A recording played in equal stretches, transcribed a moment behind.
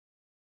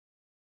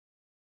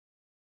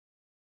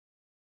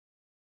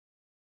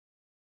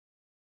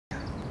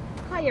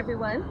Hi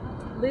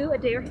everyone, Lou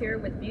Adair here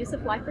with Views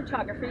of Life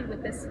Photography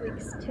with this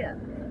week's tip.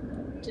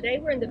 Today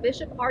we're in the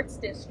Bishop Arts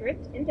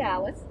District in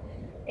Dallas,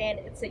 and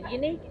it's a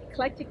unique,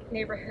 eclectic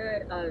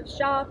neighborhood of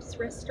shops,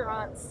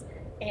 restaurants,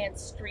 and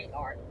street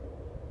art.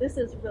 This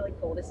is really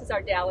cool. This is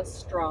our Dallas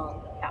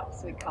Strong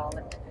House, we call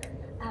it.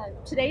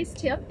 Today's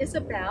tip is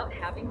about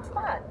having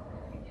fun.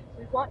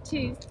 We want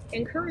to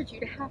encourage you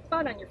to have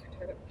fun on your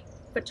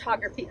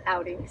photography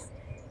outings.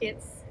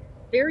 It's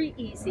very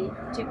easy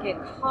to get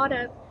caught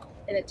up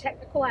in the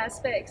technical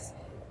aspects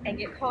and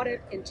get caught up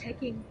in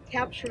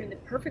capturing the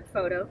perfect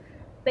photo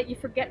that you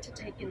forget to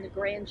take in the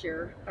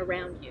grandeur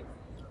around you.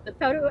 The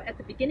photo at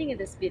the beginning of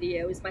this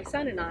video is my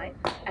son and I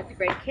at the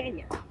Grand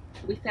Canyon.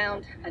 We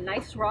found a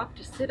nice rock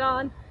to sit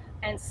on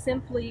and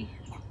simply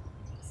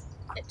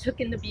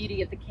took in the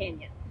beauty of the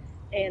canyon.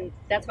 And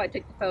that's why I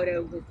took the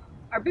photo with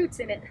our boots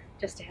in it,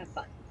 just to have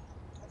fun.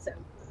 So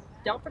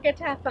don't forget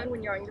to have fun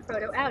when you're on your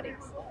photo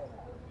outings.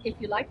 If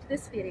you liked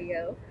this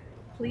video,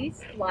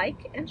 please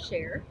like and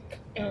share,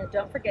 and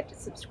don't forget to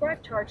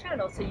subscribe to our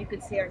channel so you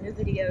can see our new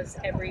videos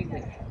every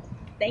week.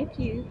 Thank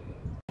you.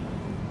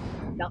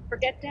 Don't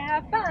forget to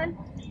have fun.